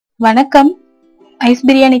வணக்கம். ஐஸ்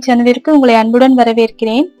பிரியாணி சேனலிற்கு உங்களை அன்புடன்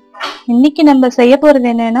வரவேற்கிறேன். இன்னைக்கு நம்ம செய்ய போறது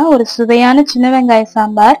என்னன்னா ஒரு சுவையான சின்ன வெங்காய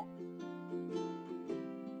சாம்பார்.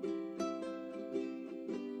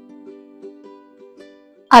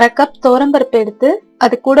 அரை கப் தோரம்பருப்பு எடுத்து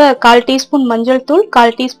அது கூட 1/4 டீஸ்பூன் மஞ்சள் தூள்,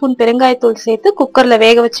 1/4 டீஸ்பூன் பெருங்காயத்தூள் சேர்த்து குக்கர்ல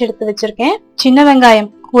வேக வச்சு எடுத்து வச்சிருக்கேன். சின்ன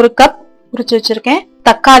வெங்காயம் 1 கப் உரிச்சு வச்சிருக்கேன்.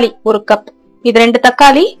 தக்காளி 1 கப். இது 2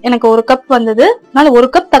 தக்காளி எனக்கு 1 கப் வந்தது, அதனால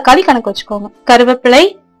 1 கப் தக்காளி கணக்கு வச்சுக்கோங்க. கருவேப்பிலை,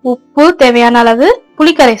 உப்பு, தேவையான அளவு,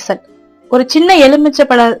 புளி கரைசல், ஒரு சின்ன எலுமிச்சை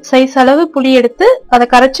சைஸ் அளவு புளி எடுத்து அதை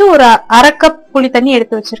கரைச்சு ஒரு அரை கப் புளி தண்ணி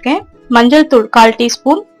எடுத்து வச்சிருக்கேன். மஞ்சள் தூள் 1/4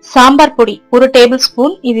 டீஸ்பூன், சாம்பார் பொடி 1 டேபிள்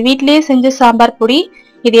ஸ்பூன். இது வீட்லயே செஞ்ச சாம்பார் பொடி.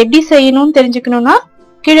 இது எப்படி செய்யணும்னு தெரிஞ்சுக்கணும்னா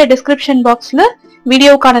கீழே டிஸ்கிரிப்ஷன் பாக்ஸ்ல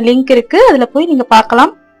வீடியோக்கான லிங்க் இருக்கு, அதுல போய் நீங்க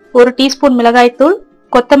பார்க்கலாம். 1 டீஸ்பூன் மிளகாய் தூள்,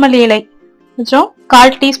 கொத்தமல்லி இலை கொஞ்சம்,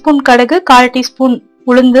 1/4 டீஸ்பூன் கடுகு, 1/4 டீஸ்பூன்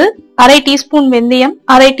உளுந்து, அரை டீஸ்பூன் வெந்தயம்,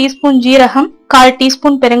 அரை டீஸ்பூன் ஜீரகம், 1/4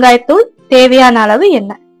 டீஸ்பூன் பெருங்காயத்தூள், தேவையான அளவு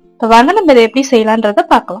எண்ணெய். இப்ப வாங்க நம்ம இதை எப்படி செய்யலான்றத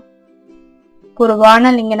பார்க்கலாம். ஒரு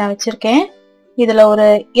வானல் இங்க நான் வச்சிருக்கேன். இதுல ஒரு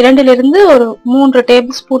 2 to 3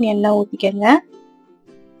 டேபிள் ஸ்பூன் எண்ணெய் ஊத்திக்கங்க.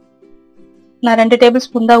 நான் 2 டேபிள்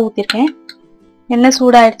ஸ்பூன் தான் ஊத்திருக்கேன். எண்ணெய்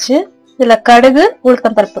சூடாயிடுச்சு. இதுல கடுகு,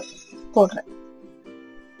 உளுத்தம் பருப்பு போடுறேன்.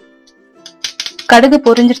 கடுகு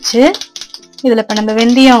பொரிஞ்சிருச்சு. இதுல இப்ப நம்ம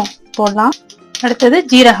வெந்தயம் போடலாம். அடுத்தது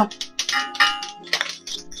ஜீரகம்,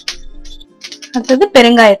 அடுத்தது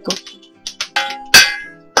பெருங்காயத்தூள்,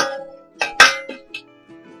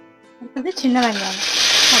 அடுத்தது சின்ன வெங்காயம்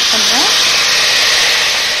பண்றேன்.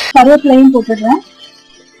 கருவேப்பிலையும் போட்டுடுறேன்.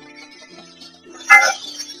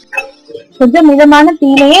 கொஞ்சம் மிதமான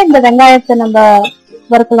தீயிலேயே இந்த வெங்காயத்தை நம்ம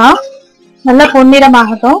வறுக்கலாம். நல்லா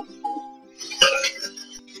பொன்னிறமாகட்டும்.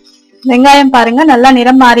 வெங்காயம் பாருங்க நல்லா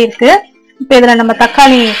நிறம் மாறி இருக்கு. இப்ப இதுல நம்ம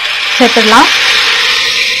தக்காளி சேர்த்துடலாம்.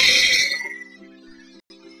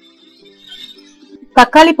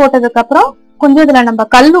 தக்காளி போட்டதுக்கு அப்புறம் கொஞ்சம் இதுல நம்ம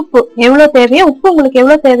கல்லுப்பு எவ்வளவு தேவையோ, உப்பு உங்களுக்கு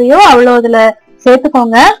எவ்வளவு தேவையோ அவ்வளவு இதுல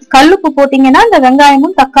சேர்த்துக்கோங்க. கல்லுப்பு போட்டீங்கன்னா இந்த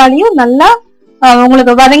வெங்காயமும் தக்காளியும் நல்லா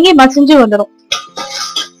உங்களுக்கு வதங்கி மசிஞ்சு வந்துடும்.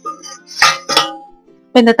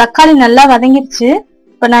 இப்ப இந்த தக்காளி நல்லா வதங்கிடுச்சு.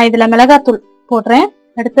 இப்ப நான் இதுல மிளகாத்தூள் போடுறேன்.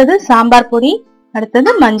 அடுத்தது சாம்பார் பொடி, அடுத்தது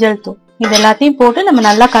மஞ்சள் தூள். இது எல்லாத்தையும் போட்டு நம்ம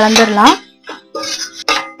நல்லா கலந்துடலாம்.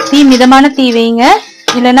 தீ மிதமான தீ வைங்க,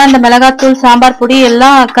 இல்லைன்னா இந்த மிளகாத்தூள் சாம்பார் பொடி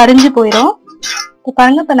எல்லாம் கரிஞ்சு போயிடும். இப்ப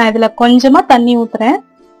பாருங்க, இப்ப நான் இதுல கொஞ்சமா தண்ணி ஊத்துறேன்.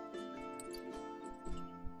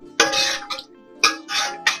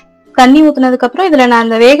 தண்ணி ஊத்துனதுக்கு அப்புறம் இதுல நான்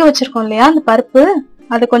அந்த வேக வச்சிருக்கோம் இல்லையா அந்த பருப்பு,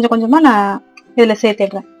 அது கொஞ்சம் கொஞ்சமா நான் இதுல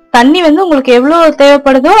சேர்த்துடுறேன். தண்ணி உங்களுக்கு எவ்வளவு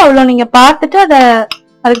தேவைப்படுதோ அவ்வளவு நீங்க பார்த்துட்டு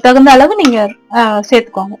அதுக்கு தகுந்த அளவு நீங்க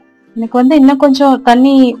சேர்த்துக்கோங்க. எனக்கு இன்னும் கொஞ்சம்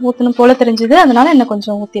தண்ணி ஊத்தணும் போல தெரிஞ்சது, அதனால இன்னும்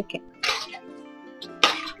கொஞ்சம் ஊத்திருக்கேன்.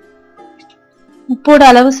 உப்போட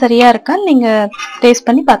அளவு சரியா இருக்கான்னு நீங்க டேஸ்ட்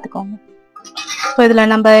பண்ணி பாத்துக்கோங்க. இப்போ இதுல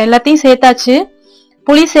நம்ம எல்லாத்தையும் சேர்த்தாச்சு.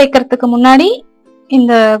 புளி சேர்க்கறதுக்கு முன்னாடி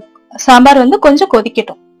இந்த சாம்பார் கொஞ்சம்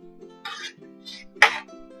கொதிக்கட்டும்.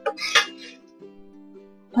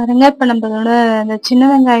 பாருங்க, இப்ப நம்மளோட இந்த சின்ன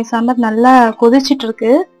வெங்காய சாம்பார் நல்லா கொதிச்சிட்டு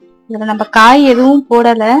இருக்கு. இதுல நம்ம காய் எதுவும்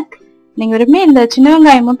போடல. நீங்க வெறுமே இந்த சின்ன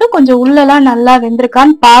வெங்காயம் மட்டும் கொஞ்சம் உள்ளெல்லாம் நல்லா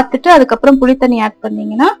வெந்திருக்கான்னு பார்த்துட்டு அதுக்கப்புறம் புளி தண்ணி ஆட்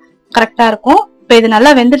பண்ணீங்கன்னா கரெக்டா இருக்கும். இப்ப இது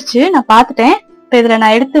நல்லா வெந்துருச்சு, நான் பார்த்துட்டேன். இப்ப இதுல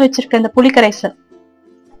நான் எடுத்து வச்சிருக்கேன் இந்த புளி கரைசல்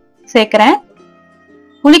சேர்க்கிறேன்.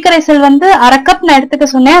 புளிக்கரைசல் அரை கப் நான் எடுத்துக்க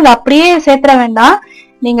சொன்னேன், அது அப்படியே சேர்த்துற வேண்டாம்.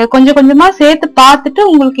 நீங்க கொஞ்சம் கொஞ்சமா சேர்த்து பார்த்துட்டு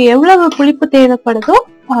உங்களுக்கு எவ்வளவு புளிப்பு தேவைப்படுதோ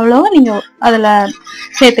அவ்வளவு நீங்க அதுல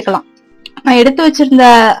சேர்த்துக்கலாம். நான் எடுத்து வச்சிருந்த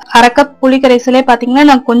அரை கப் புளிக்கரைசலே பாத்தீங்கன்னா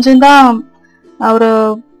நான் கொஞ்சம் தான், ஒரு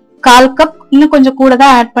 1/4 கப் இன்னும் கொஞ்சம் கூட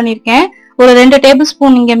தான் ஆட் பண்ணிருக்கேன். ஒரு 2 டேபிள்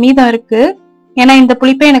ஸ்பூன் இங்க மீதம் இருக்கு. ஏன்னா இந்த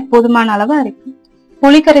புளிப்பே எனக்கு போதுமான அளவா இருக்கு.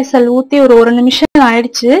 புளிக்கரைசல் ஊத்தி ஒரு 1 நிமிஷம்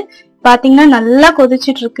ஆயிடுச்சு. பாத்தீங்கன்னா நல்லா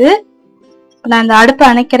கொதிச்சிட்டு இருக்கு. நான் இந்த அடுப்பை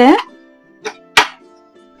அணைக்கிறேன்.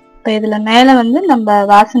 இப்ப இதுல மேல நம்ம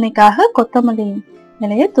வாசனைக்காக கொத்தமல்லி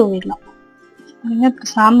இலையை தூவிடலாம்.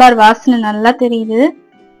 சாம்பார் வாசனை நல்லா தெரியுது.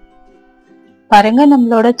 பாருங்க,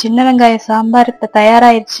 நம்மளோட சின்ன வெங்காய சாம்பார் இப்ப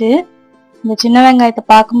தயாராயிருச்சு. இந்த சின்ன வெங்காயத்தை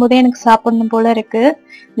பார்க்கும்போதே எனக்கு சாப்பிடணும் போல இருக்கு.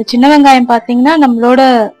 இந்த சின்ன வெங்காயம் பாத்தீங்கன்னா நம்மளோட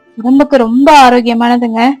உடம்புக்கு ரொம்ப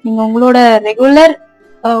ஆரோக்கியமானதுங்க. நீங்க உங்களோட ரெகுலர்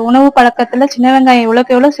உணவு பழக்கத்துல சின்ன வெங்காயம்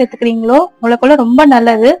எவ்வளவு சேர்த்துக்கிறீங்களோ அவ்வளவுக்குள்ள ரொம்ப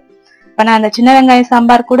நல்லது. இப்ப நான் அந்த சின்ன வெங்காய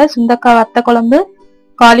சாம்பார் கூட சுண்டக்காய் வத்த குழம்பு,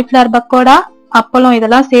 காலிஃபிளவர் பக்கோடா, அப்பளம்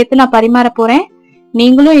இதெல்லாம் சேர்த்து நான் பரிமாற போறேன்.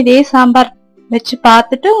 நீங்களும் இதே சாம்பார் வச்சு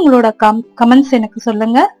பார்த்துட்டு உங்களோட கமெண்ட்ஸ் எனக்கு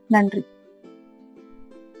சொல்லுங்க. நன்றி.